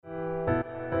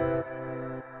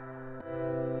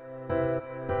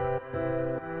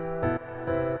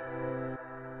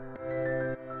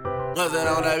What's that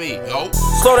on that beat? Yo.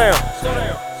 Slow down,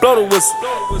 blow the whistle.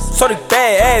 Shorty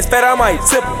bad ass, fat, I might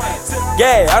tip her.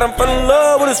 Yeah, I done fell in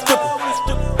love with a stripper.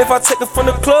 If I take her from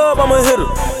the club, I'ma hit her.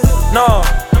 Nah,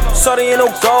 shorty ain't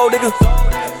no gold nigga.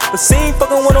 But she ain't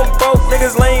fucking with no broke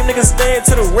niggas. Lame niggas stand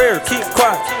to the rear, keep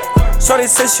quiet. Shorty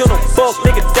says she on the fuck,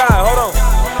 nigga die, hold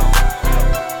on.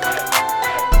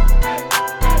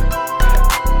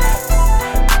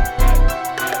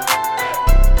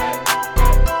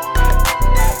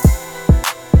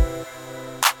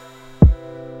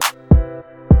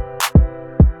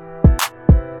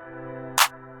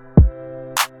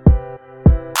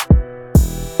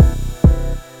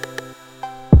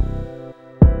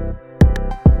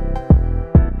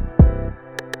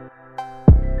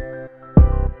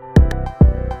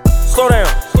 Slow down,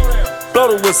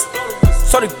 blow the whistle.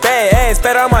 Shorty bad ass,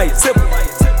 fat, I might tip her.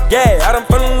 Yeah, I done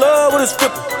fell in love with a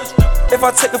stripper. If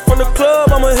I take her from the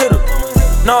club, I'ma hit her.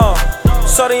 Nah,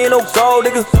 shorty ain't no gold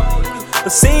nigga.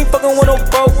 But she ain't fucking with no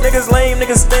broke niggas. Lame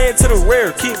niggas stand to the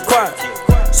rear, keep quiet.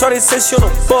 Shorty says she on the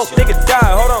fuck, nigga die,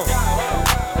 hold on.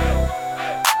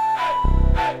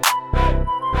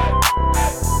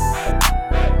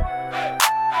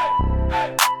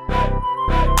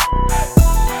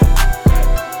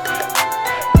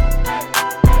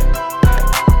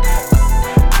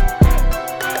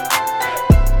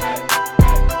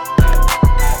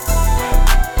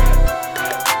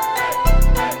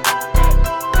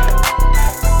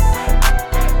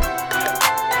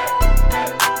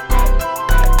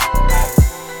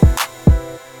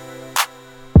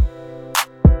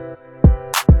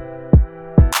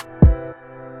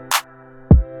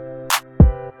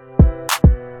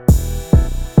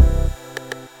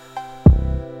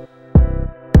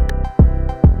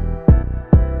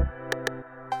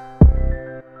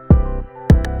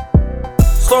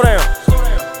 Slow down,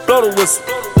 blow the whistle.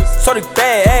 Shorty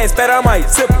bad ass, fat, I might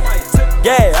tip her.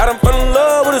 Yeah, I done fell in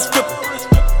love with a stripper.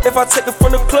 If I take her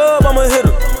from the club, I'ma hit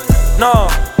her. Nah,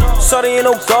 shorty ain't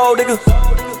no gold nigga.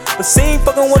 But she ain't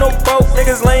fucking with no broke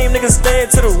niggas. Lame niggas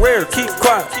stand to the rear, keep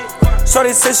quiet.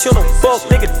 Shorty says she on the fuck,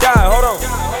 nigga die, hold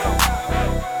on.